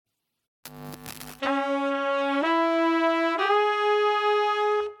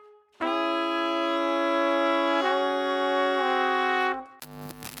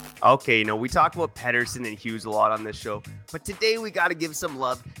Okay, we talk about Pedersen and Hughes a lot on this show, but today we got to give some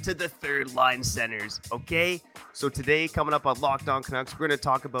love to the third line centers, okay? So today, coming up on Locked On Canucks, we're going to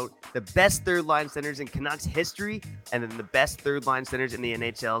talk about the best third line centers in Canucks history and then the best third line centers in the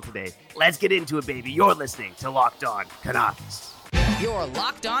NHL today. Let's get into it, baby. You're listening to Locked On Canucks. You're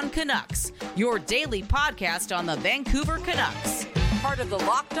Locked On Canucks, your daily podcast on the Vancouver Canucks. Part of the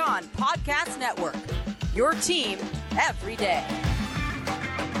Locked On Podcast Network, your team every day.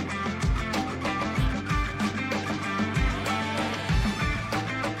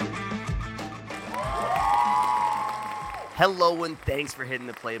 Hello and thanks for hitting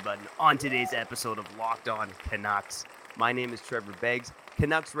the play button on today's episode of Locked On Canucks. My name is Trevor Beggs,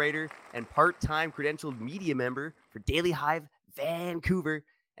 Canucks writer and part-time credentialed media member for Daily Hive Vancouver.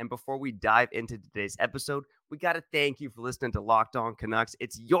 And before we dive into today's episode, we got to thank you for listening to Locked On Canucks.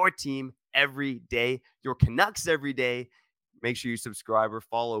 It's your team every day, your Canucks every day. Make sure you subscribe or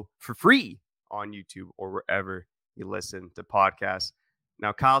follow for free on YouTube or wherever you listen to podcasts.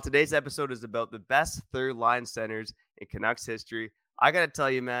 Now, Kyle, today's episode is about the best third line centers in Canucks history. I got to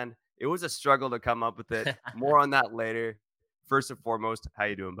tell you, man, it was a struggle to come up with it. More on that later. First and foremost, how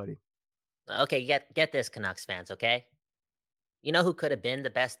you doing, buddy? Okay, get this, Canucks fans, okay? You know who could have been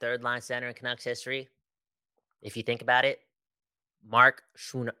the best third line center in Canucks history? If you think about it, Mark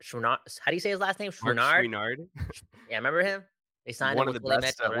Chouinard. How do you say his last name? Mark Chouinard. Yeah, remember him? They signed him with Willie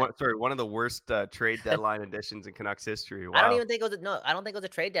Mitchell, right? One of the worst trade deadline additions in Canucks history. Wow. I don't think it was a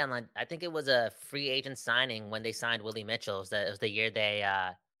trade deadline. I think it was a free agent signing when they signed Willie Mitchell. It was the year they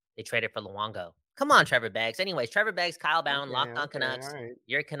traded for Luongo. Come on, Trevor Beggs. Anyways, Trevor Beggs, Kyle Bowen, Locked On Canucks. Right.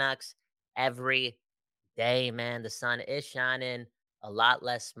 Your Canucks every day, man. The sun is shining. A lot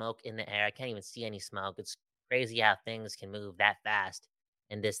less smoke in the air. I can't even see any smoke. It's crazy how things can move that fast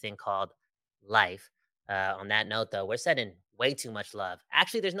in this thing called life. On that note, though, we're sending way too much love.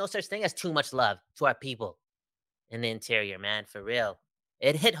 Actually, there's no such thing as too much love to our people in the interior, man. For real.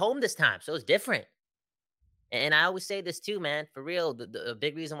 It hit home this time, so it's different. And I always say this too, man. For real, the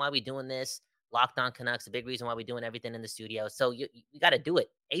big reason why we're doing this, Locked On Canucks, the big reason why we're doing everything in the studio. So you got to do it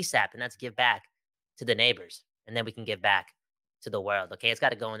ASAP, and that's give back to the neighbors. And then we can give back to the world, okay? It's got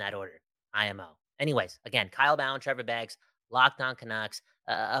to go in that order, IMO. Anyways, again, Kyle Bowen, Trevor Beggs, Locked On Canucks,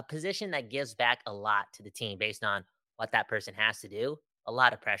 a position that gives back a lot to the team based on what that person has to do. A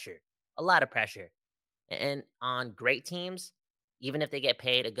lot of pressure. And on great teams, even if they get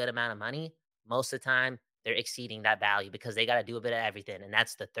paid a good amount of money, most of the time they're exceeding that value because they got to do a bit of everything. And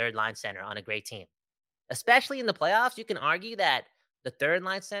that's the third line center on a great team. Especially in the playoffs, you can argue that the third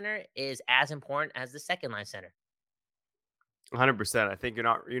line center is as important as the second line center. 100%. I think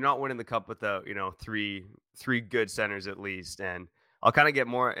you're not winning the cup without, three good centers at least. And I'll kind of get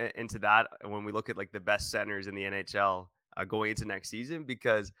more into that when we look at like the best centers in the NHL going into next season,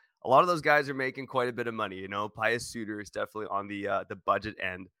 because a lot of those guys are making quite a bit of money. Pius Suter is definitely on the budget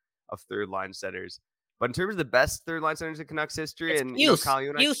end of third line centers. But in terms of the best third line centers in Canucks history, it's and Kyle, you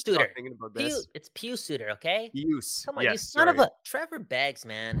and Pius I Suter. thinking about this. It's Pius Suter, okay? Pius. Come on, yes, you son of a Trevor Beggs,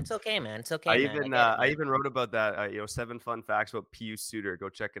 man. It's okay, man. It's okay, man. I even wrote about that. 7 fun facts about Pius Suter. Go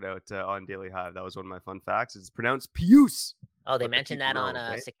check it out on Daily Hive. That was one of my fun facts. It's pronounced Pius. Oh, they mentioned that on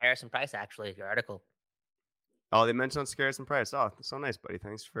Harrison Price, actually, your article. Oh, they mentioned on Harrison Price. Oh, that's so nice, buddy.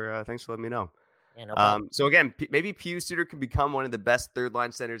 Thanks for letting me know. Yeah, no problem. So again, maybe Pius Suter can become one of the best third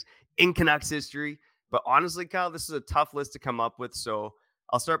line centers in Canucks history. But honestly, Kyle, this is a tough list to come up with. So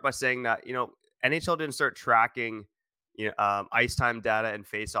I'll start by saying that, NHL didn't start tracking, ice time data and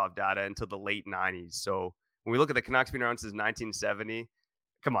face-off data until the late 90s. So when we look at the Canucks being around since 1970,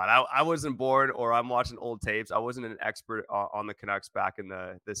 come on, I wasn't born, or I'm watching old tapes. I wasn't an expert on the Canucks back in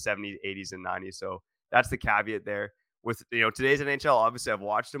the 70s, 80s, and 90s. So that's the caveat there. With, today's NHL, obviously I've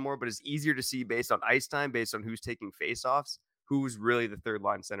watched them more, but it's easier to see based on ice time, based on who's taking face-offs, who's really the third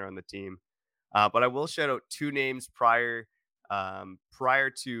line center on the team. But I will shout out two names prior to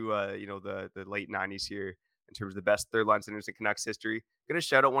the late 90s here in terms of the best third line centers in Canucks history. I'm going to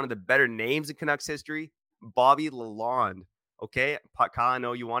shout out one of the better names in Canucks history, Bobby Lalonde. Okay, Kyle, I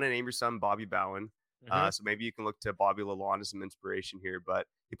know you want to name your son Bobby Bowen, so maybe you can look to Bobby Lalonde as some inspiration here. But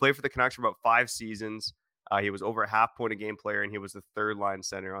he played for the Canucks for about 5 seasons. He was over a half point a game player, and he was the third line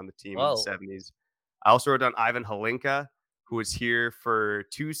center on the team in the 70s. I also wrote down Ivan Halinka, who was here for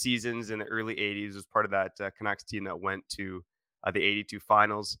 2 seasons in the early 80s, was part of that Canucks team that went to the 82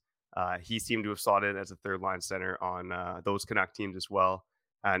 finals. He seemed to have slotted as a third line center on those Canuck teams as well.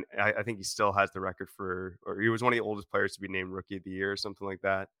 And I think he still has the record or he was one of the oldest players to be named Rookie of the Year or something like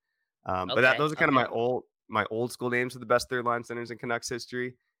that. But those are kind of my old school names of the best third line centers in Canucks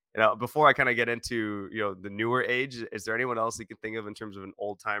history. before I kind of get into the newer age, is there anyone else you can think of in terms of an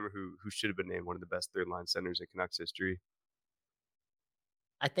old timer who should have been named one of the best third line centers in Canucks history?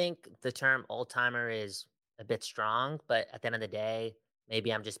 I think the term old timer is a bit strong, but at the end of the day,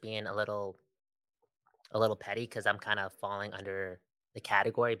 maybe I'm just being a little petty because I'm kind of falling under the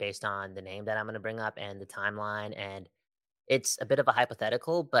category based on the name that I'm going to bring up and the timeline. And it's a bit of a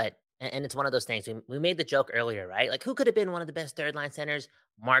hypothetical, but and it's one of those things. We made the joke earlier, right? Like, who could have been one of the best third line centers?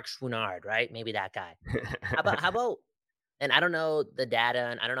 Mark Schwannard, right? Maybe that guy. How about? And I don't know the data,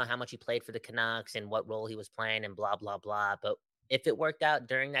 and I don't know how much he played for the Canucks and what role he was playing, and blah blah blah. But if it worked out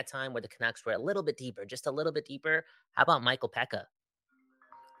during that time where the Canucks were a little bit deeper, just a little bit deeper, how about Michael Pekka?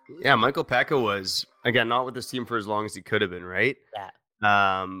 Yeah, Michael Pekka was, again, not with this team for as long as he could have been, right? Yeah.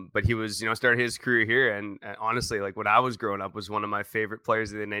 But he was, started his career here, and honestly, like when I was growing up, was one of my favorite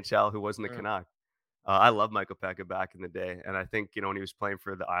players in the NHL who wasn't a Mm, Canuck. I love Michael Pekka back in the day, and I think when he was playing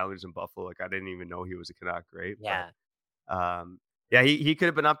for the Islanders in Buffalo, like I didn't even know he was a Canuck, right? But yeah. yeah, he could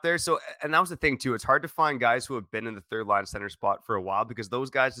have been up there. So, and that was the thing too. It's hard to find guys who have been in the third line center spot for a while because those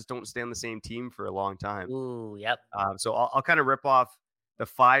guys just don't stay on the same team for a long time. Ooh, yep. So I'll kind of rip off the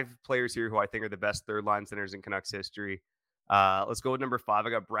five players here who I think are the best third line centers in Canucks history. Let's go with number five. I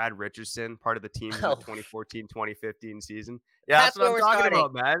got Brad Richardson, part of the team from the Oh, 2014-2015 season. Yeah, that's that's what where I'm we're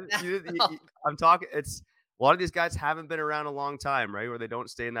talking starting. about, man. I'm talking. It's a lot of these guys haven't been around a long time, right? Where they don't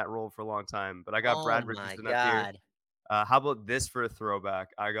stay in that role for a long time. But I got Oh Brad my Richardson up here. god. How about this for a throwback?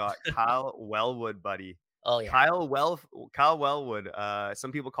 I got Kyle Wellwood, buddy. Oh yeah. Kyle Well Kyle Wellwood.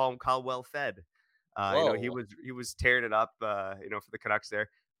 Some people call him Kyle Well Fed. He Whoa. was tearing it up, for the Canucks there.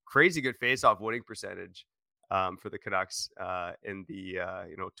 Crazy good faceoff winning percentage for the Canucks in the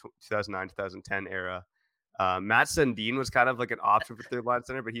 2009 2010 era. Matt Sundin was kind of like an option for third line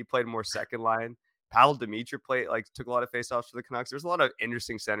center, but he played more second line. Pavel Dimitra took a lot of faceoffs for the Canucks. There's a lot of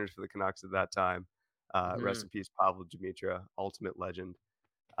interesting centers for the Canucks at that time. Rest Mhm. in peace, Pavel Dimitra, ultimate legend.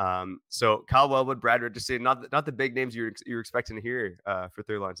 So Kyle Wellwood, Brad Richardson, not the big names you're expecting to hear for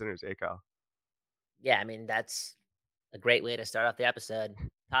third line centers, eh, Kyle? Yeah, I mean, that's a great way to start off the episode.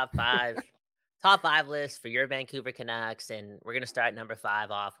 Top 5 top 5 list for your Vancouver Canucks, and we're gonna start number 5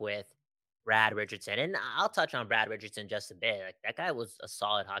 off with Brad Richardson, and I'll touch on Brad Richardson just a bit. Like, that guy was a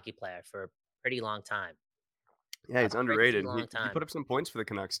solid hockey player for a pretty long time. Yeah, A he's pretty underrated. long He put time. up some points for the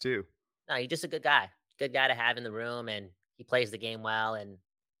Canucks too. No, he's just a good guy. Good guy to have in the room, and he plays the game well, and,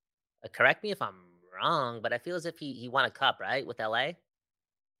 correct me if I'm wrong, but I feel as if he won a cup, right, with LA?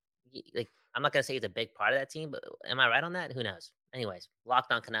 I'm not gonna say he's a big part of that team, but am I right on that? Who knows? Anyways,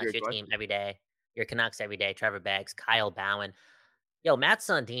 Locked On Canucks, Great your team question. every day. Your Canucks every day. Trevor Beggs, Kyle Bowen. Yo, Matt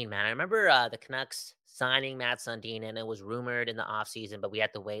Sundin, man. I remember the Canucks signing Matt Sundin, and it was rumored in the offseason, but we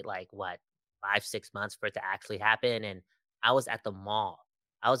had to wait like what 5, 6 months for it to actually happen. And I was at the mall.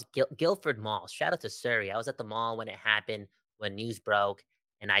 I was Guilford Mall. Shout out to Surrey. I was at the mall when it happened, when news broke,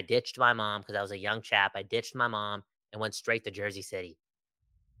 and I ditched my mom because I was a young chap. I ditched my mom and went straight to Jersey City,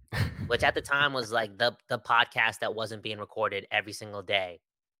 which at the time was like the podcast that wasn't being recorded every single day,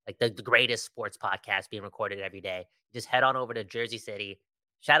 like the greatest sports podcast being recorded every day. Just head on over to Jersey City.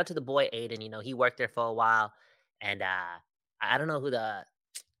 Shout out to the boy Aiden. He worked there for a while, and I don't know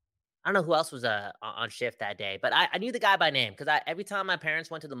I don't know who else was on shift that day, but I knew the guy by name because I every time my parents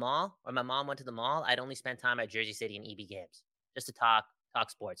went to the mall or my mom went to the mall, I'd only spend time at Jersey City and EB games just to talk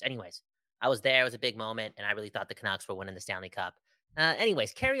sports. Anyways, I was there. It was a big moment, and I really thought the Canucks were winning the Stanley Cup.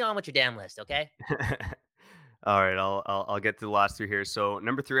 Anyways, carry on with your damn list, okay? All right, I'll get to the last three here. So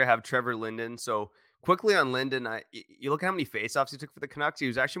number three, I have Trevor Linden. So quickly on Linden, you look at how many faceoffs he took for the Canucks. He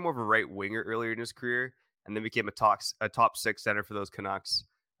was actually more of a right winger earlier in his career, and then became a top six center for those Canucks.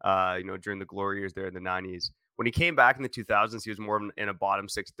 During the glory years there in the '90s. When he came back in the 2000s, he was more in a bottom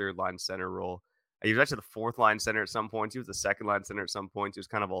six, third line center role. He was actually the fourth line center at some points. He was the second line center at some points. He was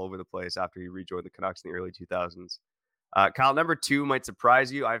kind of all over the place after he rejoined the Canucks in the early 2000s. Kyle, number two might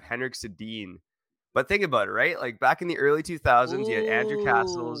surprise you. I have Henrik Sedin. But think about it, right? Like back in the early 2000s, you had Andrew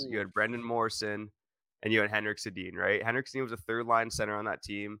Castles, you Ooh, had Brendan Morrison, and you had Henrik Sedin, right? Henrik Sedin was a third line center on that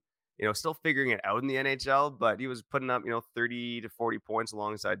team, still figuring it out in the NHL, but he was putting up, 30 to 40 points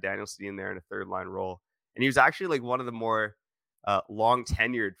alongside Daniel Sedin there in a third line role. And he was actually like one of the more long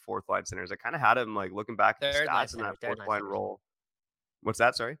tenured fourth line centers. I kind of had him like looking back at the third line stats in that centers, third fourth line line centers. role. What's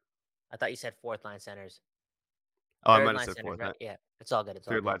that? Sorry. I thought you said fourth line centers. Oh, I Third might have line said centers, fourth. right? Yeah, it's all good. It's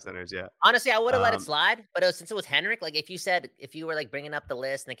all Third good. line centers, yeah. Honestly, I would have let it Um, slide, but since it was Henrik, like if you were like bringing up the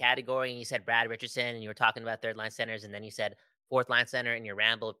list and the category, and you said Brad Richardson, and you were talking about third line centers, and then you said fourth line center in your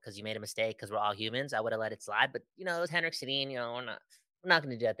ramble because you made a mistake because we're all humans, I would have let it slide. But it was Henrik Sedin. We're not going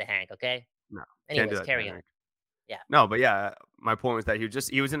to do that to Hank. Okay. no, can't do Anyways, that to carry on. Henrik. Yeah. No, but yeah, my point was that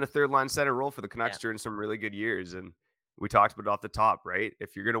he was in a third line center role for the Yeah. Canucks during some really good years, and we talked about it off the top, right?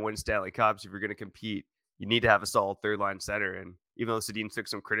 If you're going to win Stanley Cups, if you're going to compete, you need to have a solid third line center. And even though Sedin took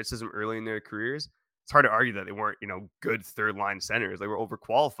some criticism early in their careers, it's hard to argue that they weren't, good third line centers. They were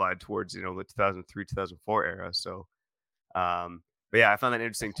overqualified towards, the 2003, 2004 era. So, but yeah, I found that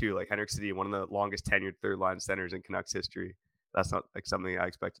interesting too. Like Henrik Sedin, one of the longest tenured third line centers in Canucks history. That's not like something I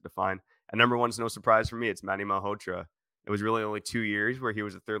expected to find. And number one's no surprise for me. It's Manny Malhotra. It was really only 2 years where he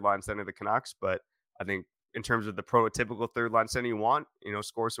was a third line center of the Canucks, but I think in terms of the prototypical third line center you want,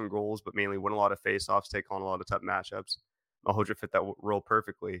 score some goals, but mainly win a lot of faceoffs, take on a lot of tough matchups. Malhotra fit that role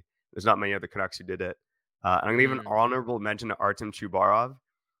perfectly. There's not many other Canucks who did it. And I'm going to give an Mm, honorable mention to Artem Chubarov.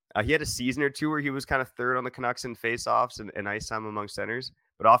 He had a season or two where he was kind of third on the Canucks in faceoffs and ice time among centers,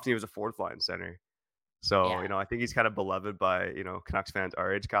 but often he was a fourth line center. So, yeah. I think he's kind of beloved by, Canucks fans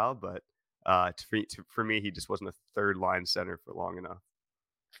our age, Kyle, but for me, he just wasn't a third line center for long enough.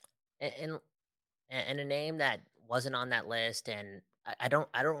 And, and and a name that wasn't on that list, and I don't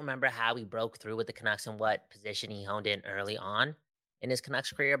remember how he broke through with the Canucks and what position he honed in early on in his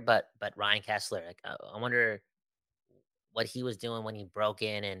Canucks career, but Ryan Kessler, like, I wonder what he was doing when he broke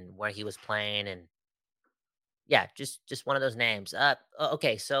in and where he was playing, and yeah, just one of those names.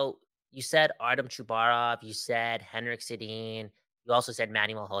 Okay, so you said Artem Chubarov, you said Henrik Sedin, you also said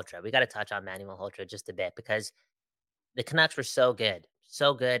Manny Malhotra. We got to touch on Manny Malhotra just a bit because the Canucks were so good,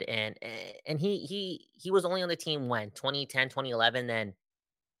 and he was only on the team when 2010, 2011, then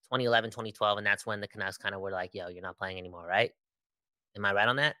 2011, 2012, and that's when the Canucks kind of were like, "Yo, you're not playing anymore, right?" Am I right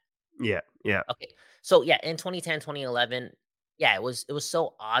on that? Yeah, yeah. Okay, so yeah, in 2010, 2011, yeah, it was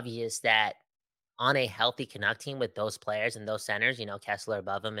so obvious that on a healthy Canuck team with those players and those centers, Kessler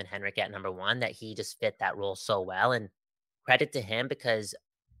above him and Henrik at number one, that he just fit that role so well. And credit to him because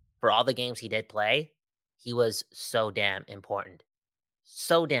for all the games he did play, he was so damn important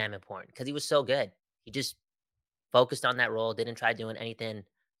because he was so good. He just focused on that role, didn't try doing anything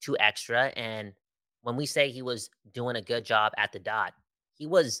too extra. And when we say he was doing a good job at the dot, he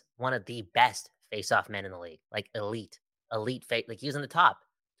was one of the best face-off men in the league, like elite face. Like he was in the top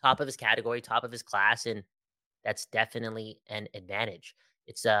of his category, top of his class, and that's definitely an advantage.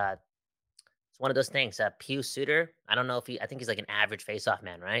 It's one of those things. Pius Suter, I don't know if I think he's like an average face-off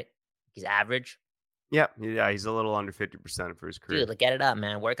man, right? He's average. Yeah, he's a little under 50% for his Dude, career. like, get it up,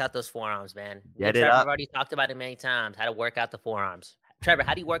 man. Work out those forearms, man. Me and Get it Trevor have up. already talked about it many times, how to work out the forearms. Trevor,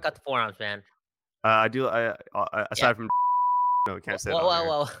 how do you work out the forearms, man? I do. Yeah. Aside from no, we Whoa, can't say it whoa, on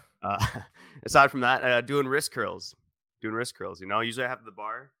whoa, air. whoa. Uh, aside from that, doing wrist curls. Doing wrist curls. Usually I have the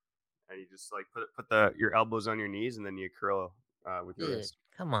bar, and you just like put your elbows on your knees, and then you curl with your Dude, wrist.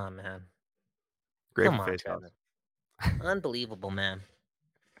 come on, man. Great Come for on, face offs. Trevor. Unbelievable, man.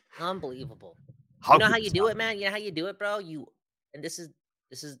 Unbelievable. You How know how could you this do it, happen? man? You know how you do it, bro? And this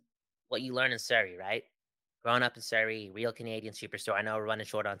is what you learn in Surrey, right? Growing up in Surrey, real Canadian superstore. I know we're running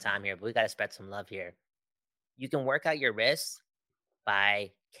short on time here, but we got to spread some love here. You can work out your wrists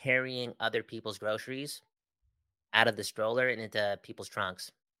by carrying other people's groceries out of the stroller and into people's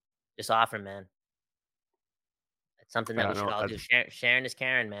trunks. Just offer, man. It's something I that we don't should know. all do. Sharing is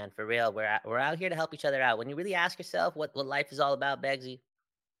caring, man. For real. We're out here to help each other out. When you really ask yourself what life is all about, Begsy,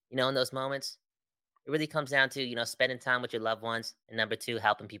 in those moments, it really comes down to, spending time with your loved ones, and number two,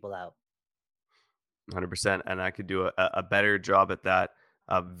 helping people out. 100%, and I could do a better job at that.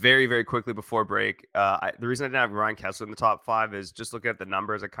 Very, very quickly before break. The reason I didn't have Ryan Kessler in the top five is just looking at the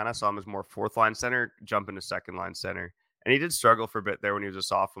numbers. I kind of saw him as more fourth line center, jump into second line center, and he did struggle for a bit there when he was a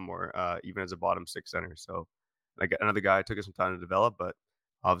sophomore, even as a bottom six center. So, like another guy, took us some time to develop, but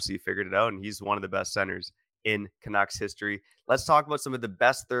obviously he figured it out, and he's one of the best centers in Canucks history. Let's talk about some of the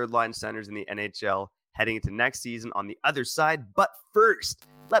best third line centers in the NHL heading into next season on the other side. But first,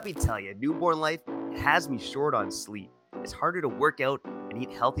 let me tell you, newborn life, it has me short on sleep. It's harder to work out and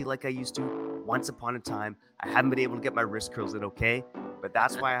eat healthy like I used to. Once upon a time, I haven't been able to get my wrist curls in, okay? But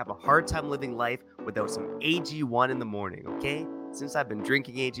that's why I have a hard time living life without some AG1 in the morning, okay? Since I've been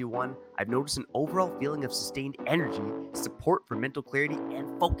drinking AG1, I've noticed an overall feeling of sustained energy, support for mental clarity,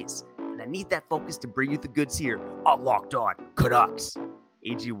 and focus. And I need that focus to bring you the goods here on Locked On Canucks.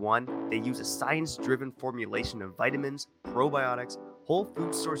 AG1, they use a science-driven formulation of vitamins, probiotics, whole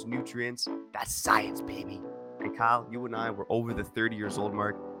food source nutrients. That's science, baby. And Kyle, you and I were over the 30 years old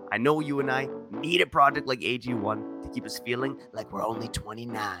mark. I know you and I need a product like AG1 to keep us feeling like we're only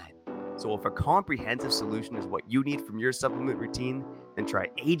 29. So if a comprehensive solution is what you need from your supplement routine, then try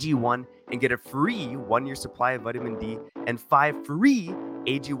AG1 and get a free 1-year supply of vitamin D and 5 free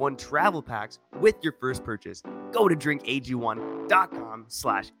AG1 travel packs with your first purchase. Go to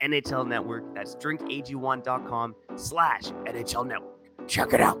drinkag1.com/NHL Network. That's drinkag1.com/NHL Network.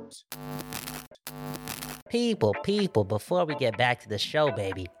 Check it out. People, before we get back to the show,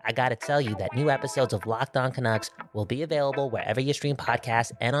 baby, I gotta tell you that new episodes of Locked On Canucks will be available wherever you stream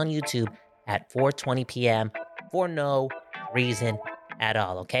podcasts and on YouTube at 4:20 p.m. for no reason at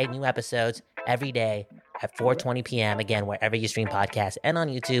all, okay? New episodes every day at 4:20 p.m. Again, wherever you stream podcasts and on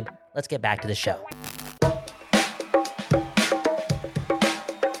YouTube. Let's get back to the show.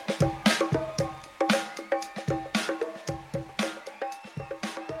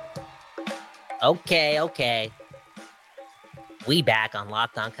 Okay. We back on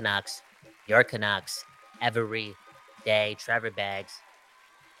Locked On Canucks, your Canucks, every day. Trevor Beggs,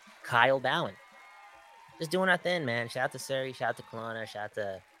 Kyle Bowen. Just doing our thing, man. Shout out to Surrey, shout out to Kelowna, shout out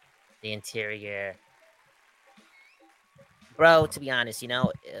to the interior. Bro, to be honest,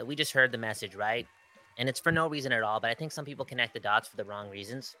 we just heard the message, right? And it's for no reason at all, but I think some people connect the dots for the wrong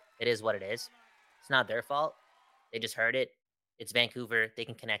reasons. It is what it is. It's not their fault. They just heard it. It's Vancouver. They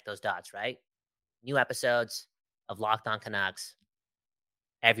can connect those dots, right? New episodes of Locked On Canucks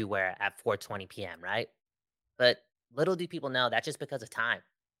everywhere at 4:20 p.m., right? But little do people know that's just because of time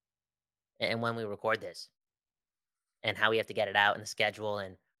and when we record this and how we have to get it out and the schedule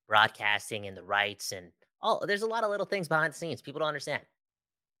and broadcasting and the rights and all. There's a lot of little things behind the scenes people don't understand.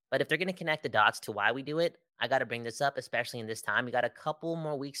 But if they're going to connect the dots to why we do it, I got to bring this up, especially in this time. We got a couple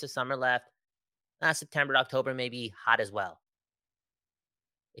more weeks of summer left. September, October may be hot as well.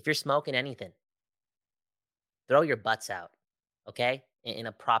 If you're smoking anything, throw your butts out, okay? In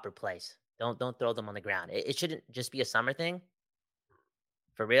a proper place. Don't throw them on the ground. It shouldn't just be a summer thing.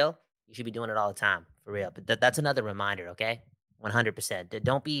 For real, you should be doing it all the time. For real. But that's another reminder, okay? 100%.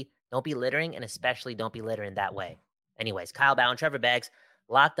 Don't be littering, and especially don't be littering that way. Anyways, Kyle Bowen, Trevor Beggs,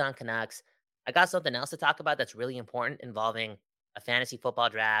 Locked On Canucks. I got something else to talk about that's really important involving a fantasy football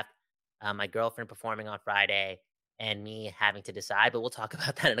draft, my girlfriend performing on Friday, and me having to decide. But we'll talk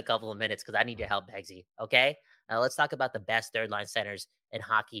about that in a couple of minutes because I need your help, Beggsy. Okay? Let's talk about the best third line centers in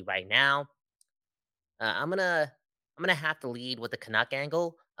hockey right now. I'm gonna have to lead with the Canuck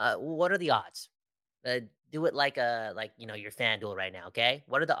angle. What are the odds? Do it like your FanDuel right now. Okay?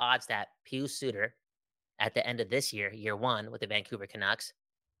 What are the odds that Pius Suter at the end of this year, year one with the Vancouver Canucks,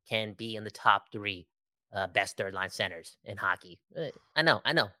 can be in the top 3 best third line centers in hockey? I know.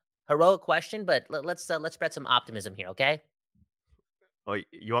 Heroic question, but let's spread some optimism here, okay? Well,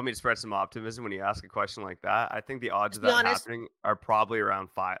 you want me to spread some optimism when you ask a question like that? I think the odds of Let's be that honest. happening are probably around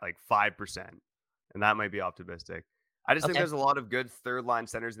 5%, and that might be optimistic. I just think Okay. there's a lot of good third line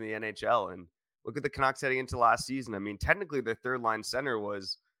centers in the NHL, and look at the Canucks heading into last season. I mean, technically, their third line center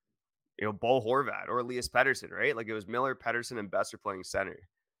was Bo Horvat or Elias Pettersson, right? Like it was Miller, Pettersson, and Besser playing center.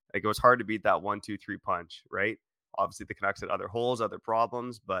 Like it was hard to beat that 1-2-3 punch, right? Obviously, the Canucks had other holes, other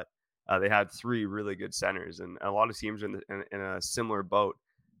problems, but they had 3 really good centers, and a lot of teams are in a similar boat.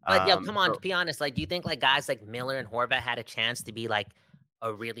 But yo, come on, So to be honest, like, do you think like guys like Miller and Horvat had a chance to be like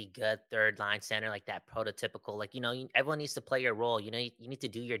a really good third line center, like that prototypical, like, everyone needs to play your role. You need to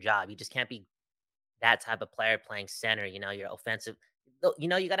do your job. You just can't be that type of player playing center. You're offensive. You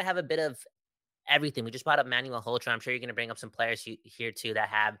got to have a bit of everything. We just brought up Manuel Holtra. I'm sure you're going to bring up some players here too that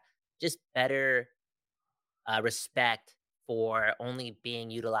have just better respect for only being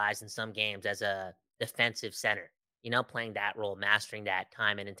utilized in some games as a defensive center, playing that role, mastering that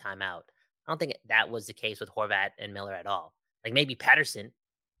time in and time out. I don't think that was the case with Horvat and Miller at all. Like maybe Patterson,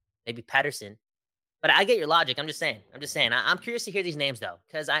 but I get your logic. I'm just saying. I'm curious to hear these names though,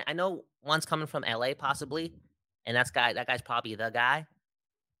 because I know one's coming from LA possibly, and that guy's probably the guy.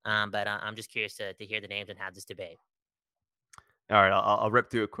 But I'm just curious to hear the names and have this debate. all right, I'll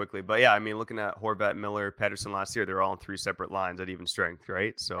rip through it quickly. But yeah, I mean, looking at Horvat, Miller, Pettersson last year, they're all on 3 separate lines at even strength,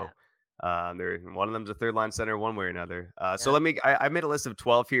 right? So they're one of them's a third line center one way or another. So I made a list of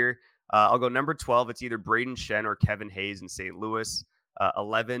 12 here. I'll go number 12. It's either Braden Shen or Kevin Hayes in St. Louis.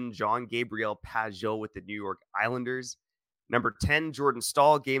 11, John Gabriel Pajot with the New York Islanders. Number 10, Jordan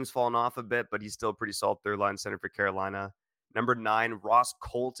Stahl. Game's fallen off a bit, but he's still a pretty solid third line center for Carolina. Number 9, Ross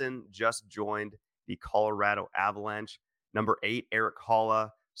Colton just joined the Colorado Avalanche. Number 8, Eric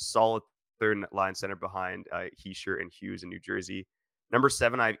Holla, solid third line center behind Heischer and Hughes in New Jersey. Number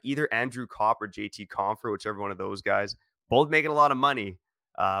 7, I have either Andrew Kopp or JT Compher, whichever one of those guys. Both making a lot of money,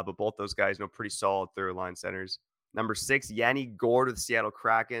 but both those guys pretty solid third line centers. Number 6, Yanni Gourde with the Seattle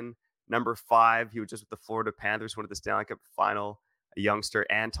Kraken. Number 5, he was just with the Florida Panthers, went to the Stanley Cup final. A youngster,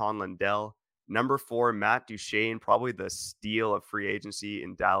 Anton Lundell. Number 4, Matt Duchene, probably the steal of free agency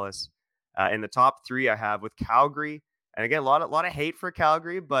in Dallas. In the top 3, I have with Calgary, And again, a lot of hate for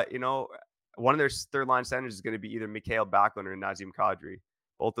Calgary, but one of their third line centers is going to be either Mikhail Backlund or Nazem Kadri.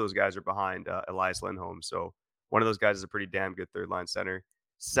 Both those guys are behind Elias Lindholm, so one of those guys is a pretty damn good third line center.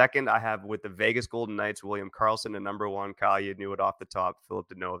 Second, I have with the Vegas Golden Knights, William Karlsson, and number one, Kyle, you knew it off the top, Philip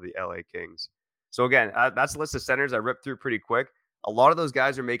Deneau of the LA Kings. So again, that's a list of centers I ripped through pretty quick. A lot of those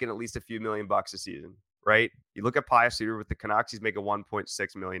guys are making at least a few $1,000,000 a season, right? You look at Pius Suter with the Canucks, he's making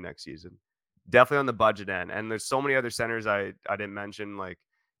 1.6 million next season. Definitely on the budget end. And there's so many other centers I didn't mention, like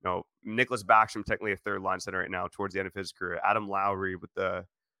Nicholas Backstrom, technically a third line center right now towards the end of his career. Adam Lowry with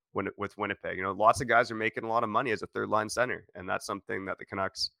Winnipeg. Lots of guys are making a lot of money as a third line center, and that's something that the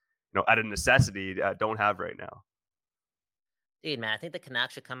Canucks, out of necessity, don't have right now. Dude, man, I think the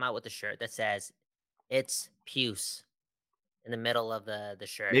Canucks should come out with a shirt that says "It's Puce" in the middle of the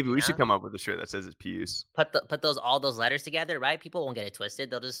shirt. Maybe we should come up with a shirt that says it's Pius. Put all those letters together, right? People won't get it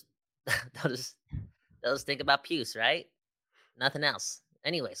twisted. They'll just they'll just they'll just think about Puce, right? Nothing else.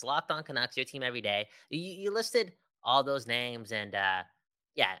 Anyways, Locked On Canucks, your team every day. You listed all those names, and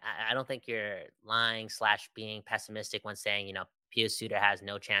yeah, I don't think you're lying slash being pessimistic when saying Pius Suter has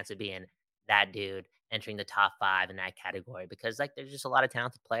no chance of being that dude entering the top 5 in that category, because like there's just a lot of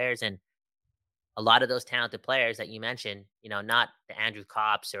talented players, and a lot of those talented players that you mentioned, not the Andrew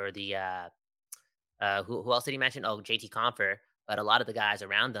Cops or the who else did he mention? Oh, JT Compher, but a lot of the guys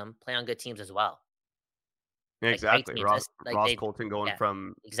around them play on good teams as well, like great Exactly. teams. Ross That's like Ross they, Colton going yeah,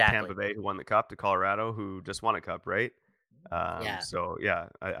 from Tampa exactly, Bay, who won the cup, to Colorado, who just won a cup, right? yeah, So yeah,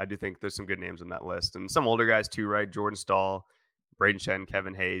 I do think there's some good names on that list, and some older guys too, right? Jordan Stahl, Braden Shen,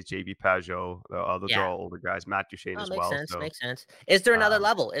 Kevin Hayes, JB Pajot. Those are yeah. all older guys. Matt Duchene Oh, as makes well. sense. So Makes sense. Is there another um,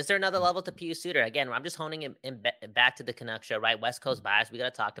 level? Is there another level to Pius Suter? Again, I'm just honing back to the Canucks show, right? West Coast bias. We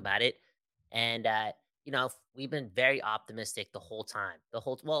got to talk about it. And, we've been very optimistic the whole time.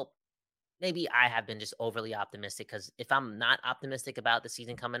 Well, maybe I have been just overly optimistic, because if I'm not optimistic about the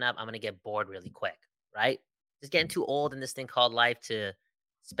season coming up, I'm going to get bored really quick, right? Just getting too old in this thing called life to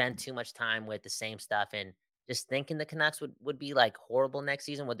spend too much time with the same stuff, and just thinking the Canucks would be like horrible next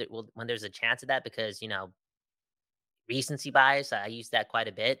season when there's a chance of that, because, recency bias. I use that quite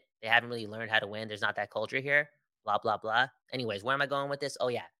a bit. They haven't really learned how to win. There's not that culture here. Blah, blah, blah. Anyways, where am I going with this? Oh,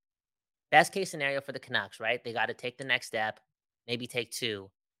 yeah. Best case scenario for the Canucks, right? They got to take the next step, maybe take two.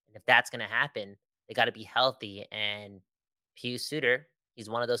 And if that's going to happen, they got to be healthy. And Pius Suter, he's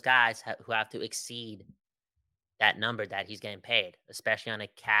one of those guys who have to exceed that number that he's getting paid, especially on a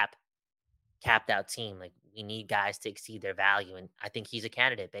capped out team. Like, we need guys to exceed their value. And I think he's a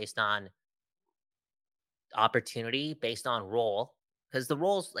candidate based on opportunity, based on role, because the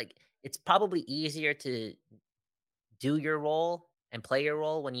roles, like, it's probably easier to do your role and play your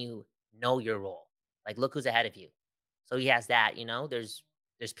role when you know your role. Like, look who's ahead of you. So he has that.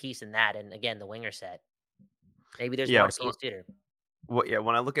 There's peace in that. And again, the winger set. Maybe there's more yeah. to So Pius Suter.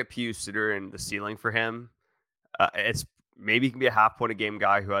 when I look at Pius Suter and the ceiling for him, it's maybe he can be a half point a game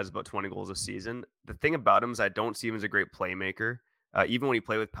guy who has about 20 goals a season. The thing about him is I don't see him as a great playmaker. Even when he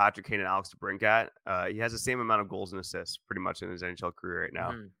played with Patrick Kane and Alex DeBrincat, he has the same amount of goals and assists pretty much in his NHL career right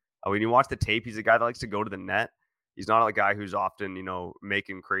now. Hmm. When you watch the tape, he's a guy that likes to go to the net. He's not a guy who's often,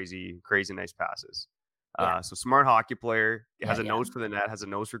 making crazy nice passes. Yeah. So smart hockey player, Yeah. has a Yeah. nose for the net, has a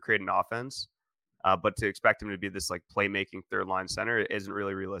nose for creating offense. But to expect him to be this like playmaking third line center isn't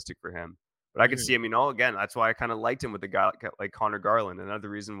really realistic for him. But I could Hmm. see him, again, that's why I kind of liked him with a guy like Connor Garland. Another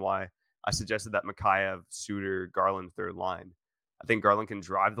reason why I suggested that Mikheyev, Suter, Garland third line. I think Garland can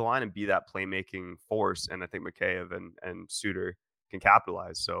drive the line and be that playmaking force, and I think Mikheyev and Suter can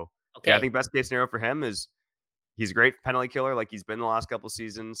capitalize. So yeah, I Okay. think best case scenario for him is he's a great penalty killer, like he's been the last couple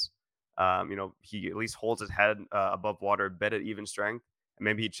seasons. He at least holds his head above water a bit at even strength, and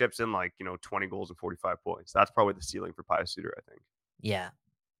maybe he chips in 20 goals and 45 points. That's probably the ceiling for Pius Suter, I think. Yeah.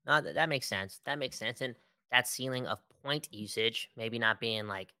 No, that makes sense. That makes sense. And that ceiling of point usage, maybe not being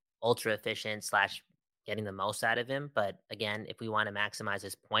like ultra efficient slash getting the most out of him. But again, if we want to maximize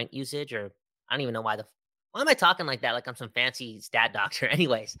his point usage, or I don't even know why am I talking like that? Like I'm some fancy stat doctor,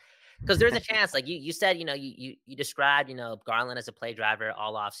 anyways. Because there's a chance, like you said, you described, Garland as a play driver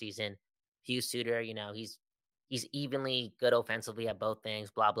all off season. Hugh Suter, he's evenly good offensively at both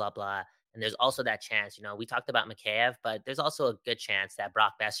things, blah, blah, blah. And there's also that chance, we talked about Mikheyev, but there's also a good chance that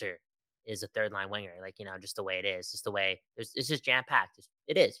Brock Besser is a third line winger. Like, just the way it is, just the way it's just jam packed.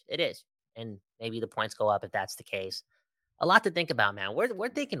 It is. It is. And maybe the points go up if that's the case. A lot to think about, man. We're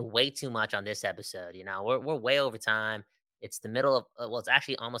thinking way too much on this episode. We're way over time. It's the middle of, well, it's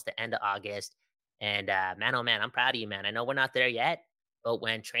actually almost the end of August. And man, oh man, I'm proud of you, man. I know we're not there yet, but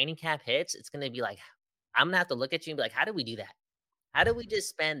when training camp hits, it's going to be like, I'm going to have to look at you and be like, how did we do that? How did we just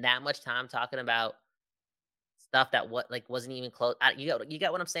spend that much time talking about stuff that wasn't even close. You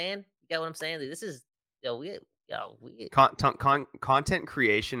got what I'm saying? You got what I'm saying? This is we Content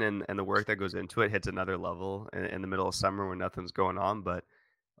creation and the work that goes into it hits another level in the middle of summer when nothing's going on. But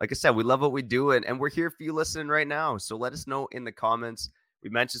like I said, we love what we do, and we're here for you listening right now. So let us know in the comments. We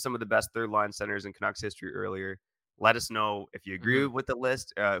mentioned some of the best third line centers in Canucks history earlier. Let us know if you agree with the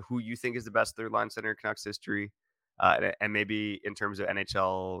list, who you think is the best third line center in Canucks history, and maybe in terms of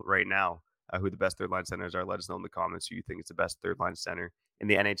NHL right now, who the best third line centers are. Let us know in the comments who you think is the best third line center in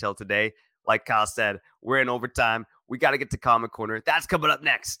the NHL today. Like Kyle said, we're in overtime. We got to get to Comment Corner. That's coming up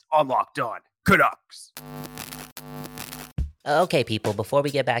next on Locked On Canucks. Okay, people, before we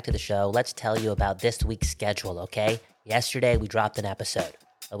get back to the show, let's tell you about this week's schedule, okay? Yesterday, we dropped an episode.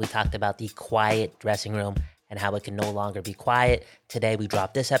 We talked about the quiet dressing room and how it can no longer be quiet. Today, we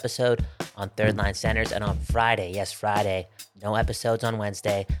dropped this episode on third line centers. And on Friday, yes, Friday, no episodes on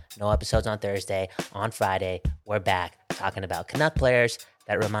Wednesday, no episodes on Thursday. On Friday, we're back talking about Canuck players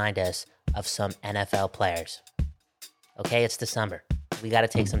that remind us of some NFL players. Okay, it's the summer. We got to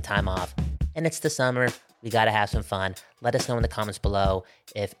take some time off. And it's the summer. We got to have some fun. Let us know in the comments below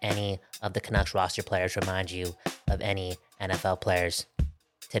if any of the Canucks roster players remind you of any NFL players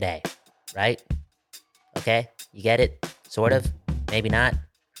today, right? Okay, you get it? Sort of? Maybe not?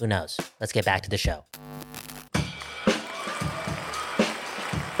 Who knows? Let's get back to the show.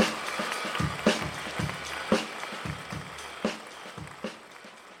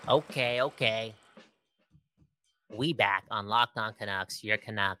 Okay. We back on Locked On Canucks, your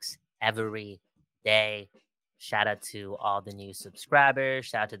Canucks every day. Shout out to all the new subscribers.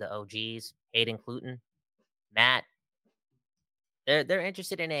 Shout out to the OGs, Hayden Cluton, Matt. They're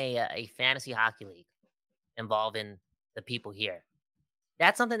interested in a fantasy hockey league involving the people here.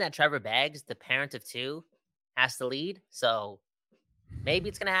 That's something that Trevor Beggs, the parent of two, has to lead. So maybe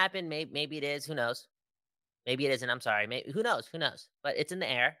it's gonna happen. Maybe it is. Who knows? Maybe it isn't. I'm sorry. Maybe, who knows? But it's in the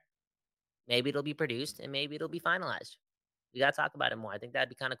air. Maybe it'll be produced and maybe it'll be finalized. We got to talk about it more. I think that'd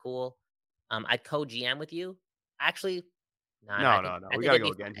be kind of cool. I'd co-GM with you. Actually, no. We got to go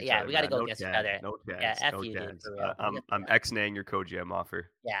against each other. Yeah, we got to go against each other. No chance. Yeah, F no you, chance. dude. For real. I'm X-naying your co-GM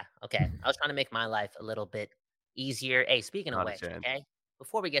offer. Yeah, okay. I was trying to make my life a little bit easier. Hey, speaking of which, okay,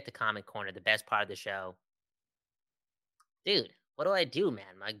 before we get to Comment Corner, the best part of the show, dude, what do I do,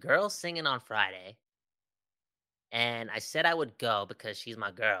 man? My girl's singing on Friday. And I said I would go because she's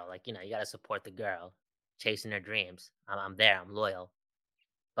my girl. Like, you got to support the girl, chasing her dreams. I'm there. I'm loyal.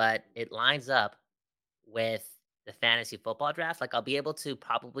 But it lines up with the fantasy football draft. Like, I'll be able to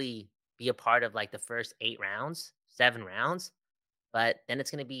probably be a part of, like, the first 7 rounds. But then it's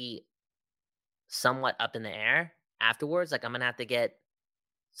going to be somewhat up in the air afterwards. Like, I'm going to have to get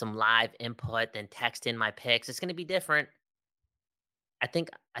some live input, then text in my picks. It's going to be different. I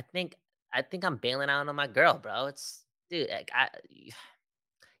think I'm bailing out on my girl, bro. Dude,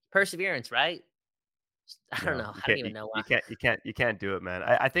 perseverance, right? I don't know. I don't even know why. You can't do it, man.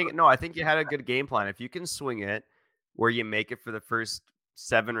 I think you had a good game plan. If you can swing it where you make it for the first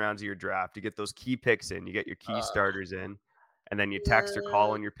 7 rounds of your draft, you get those key picks in, you get your key starters in, and then you text or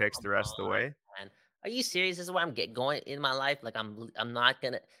call on your picks the rest of the way. Man. Are you serious? This is where I'm going in my life. Like, I'm not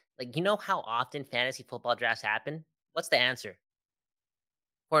gonna, like, how often fantasy football drafts happen? What's the answer?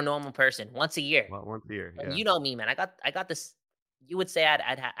 For a normal person, once a year. Well, once a year, yeah. And you know me, man. I got this. You would say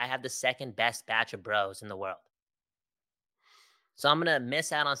I have the second best batch of bros in the world. So I'm gonna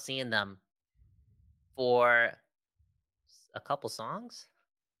miss out on seeing them for a couple songs.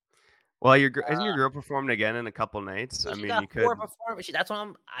 Well, isn't your girl performing again in a couple nights? I mean, you could. 4 performances. That's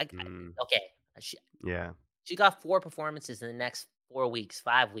what okay. She got 4 performances in the next 4 weeks,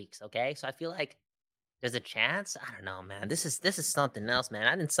 5 weeks. Okay, so I feel like there's a chance. I don't know, man. This is something else, man.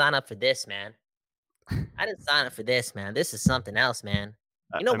 I didn't sign up for this, man. This is something else, man.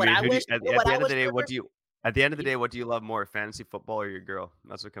 You know what I wish? At the end of the day, what do you love more, fantasy football or your girl?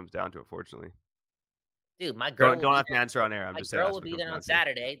 That's what comes down to it, fortunately. Dude, my girl don't have to answer on air. I'm just saying. My girl will be there on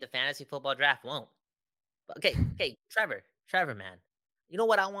Saturday. The fantasy football draft won't. But okay, Trevor, man. You know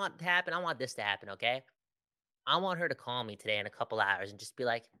what I want to happen? I want this to happen, okay? I want her to call me today in a couple hours and just be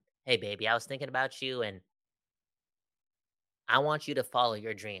like, "Hey, baby, I was thinking about you, and I want you to follow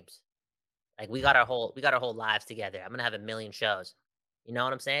your dreams. Like, we got our whole lives together. I'm gonna have a million shows. You know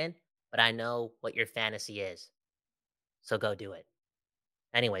what I'm saying? But I know what your fantasy is. So go do it."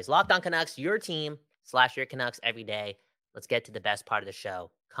 Anyways, Locked On Canucks, your team / your Canucks every day. Let's get to the best part of the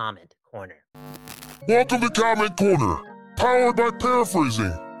show, Comment Corner. Welcome to Comment Corner, powered by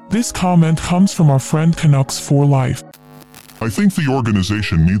Paraphrasing. This comment comes from our friend Canucks for Life. I think the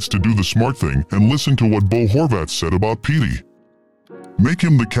organization needs to do the smart thing and listen to what Bo Horvat said about Petey. Make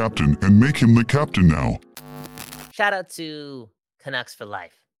him the captain and make him the captain now. Shout out to Canucks for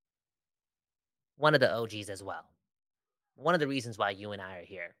life. One of the OGs as well. One of the reasons why you and I are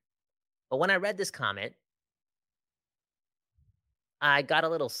here. But when I read this comment, I got a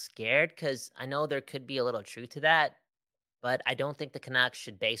little scared because I know there could be a little truth to that, but I don't think the Canucks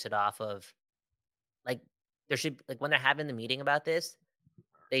should base it off of like there should like when they're having the meeting about this,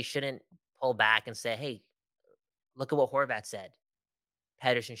 they shouldn't pull back and say, "Hey, look at what Horvat said.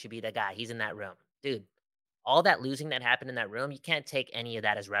 Pedersen should be the guy. He's in that room." Dude, all that losing that happened in that room, you can't take any of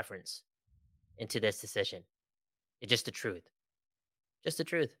that as reference into this decision. It's just the truth. Just the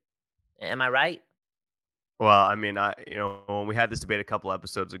truth. Am I right? Well, I mean, when we had this debate a couple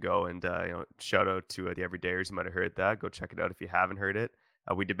episodes ago, and shout out to the Everydayers who might have heard that. Go check it out if you haven't heard it.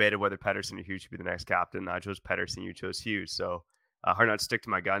 We debated whether Pedersen or Hughes should be the next captain. I chose Pedersen, you chose Hughes. So hard not to stick to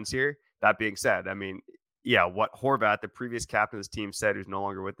my guns here. That being said, I mean, yeah, what Horvat, the previous captain of this team, said, who's no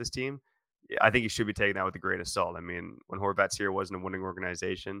longer with this team, I think you should be taking that with a grain of salt. I mean, when Horvat's here, it wasn't a winning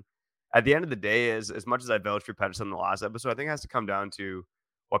organization. At the end of the day, as much as I vouched for Pedersen in the last episode, I think it has to come down to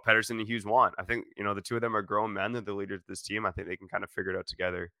what Pedersen and Hughes want. I think, the two of them are grown men. They're the leaders of this team. I think they can kind of figure it out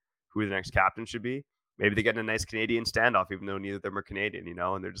together who the next captain should be. Maybe they get in a nice Canadian standoff, even though neither of them are Canadian,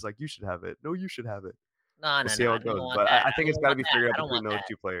 and they're just like, you should have it. No, you should have it. No, We'll no, see no. how I it don't goes. want But that. I think it's got to be figured I out don't between want those that.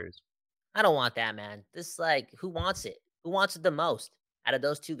 two players. I don't want that, man. This who wants it? Who wants it the most? Out of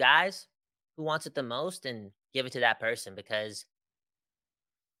those two guys, who wants it the most and give it to that person because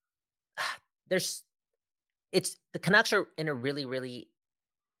the Canucks are in a really, really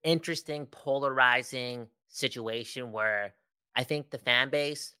interesting, polarizing situation where I think the fan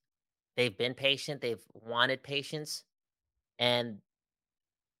base, they've been patient, they've wanted patience, and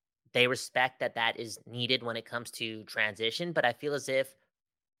they respect that is needed when it comes to transition. But I feel as if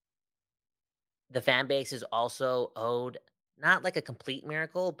the fan base is also owed not like a complete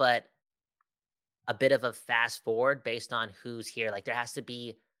miracle, but a bit of a fast forward based on who's here. Like there has to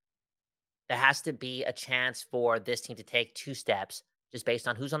be a chance for this team to take two steps just based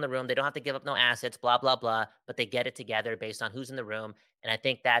on who's on the room. They don't have to give up no assets, blah, blah, blah, but they get it together based on who's in the room. And I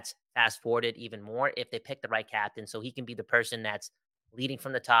think that's fast forwarded even more if they pick the right captain so he can be the person that's leading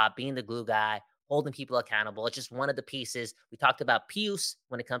from the top, being the glue guy, holding people accountable. It's just one of the pieces. We talked about Pius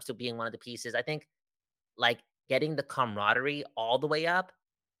when it comes to being one of the pieces. I think like getting the camaraderie all the way up,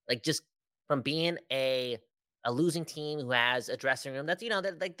 like just from being a losing team who has a dressing room that's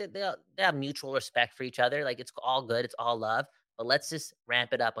they have mutual respect for each other. Like it's all good, it's all love. But let's just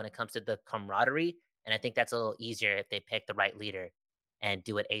ramp it up when it comes to the camaraderie. And I think that's a little easier if they pick the right leader and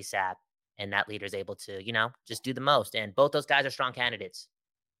do it ASAP. And that leader is able to, just do the most. And both those guys are strong candidates.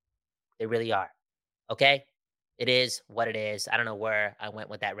 They really are. Okay. It is what it is. I don't know where I went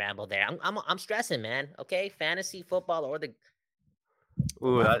with that ramble there. I'm stressing, man. Okay. Fantasy football or the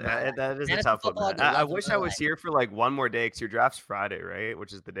Ooh, love of my life. that is a Fantasy tough one, football, man. the I love of wish my I was life. here for like one more day because your draft's Friday, right?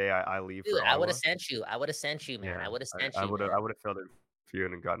 Which is the day I leave Dude, for I would Ottawa. have sent you. I would have sent you, man. Yeah, I would have sent I you, would have man. filled it for you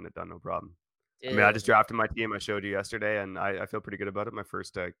and gotten it done, no problem. I mean, I just Dude, drafted my team. I showed you yesterday, and I feel pretty good about it. My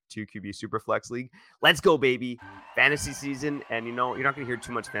first 2 QB super flex league. Let's go, baby! Fantasy season, and you're not going to hear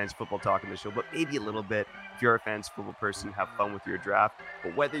too much fantasy football talk in the show, but maybe a little bit. If you're a fantasy football person, have fun with your draft.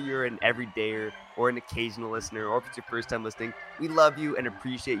 But whether you're an everydayer or an occasional listener, or if it's your first time listening, we love you and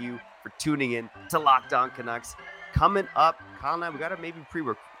appreciate you for tuning in to Locked On Canucks. Coming up, Kyle and I, we got to maybe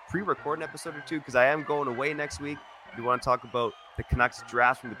pre-record an episode or two because I am going away next week. We want to talk about the Canucks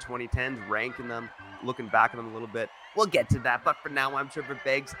draft from the 2010s, ranking them, looking back at them a little bit. We'll get to that. But for now, I'm Trevor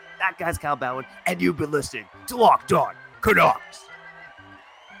Beggs. That guy's Kyle Bowen. And you've been listening to Locked On Canucks.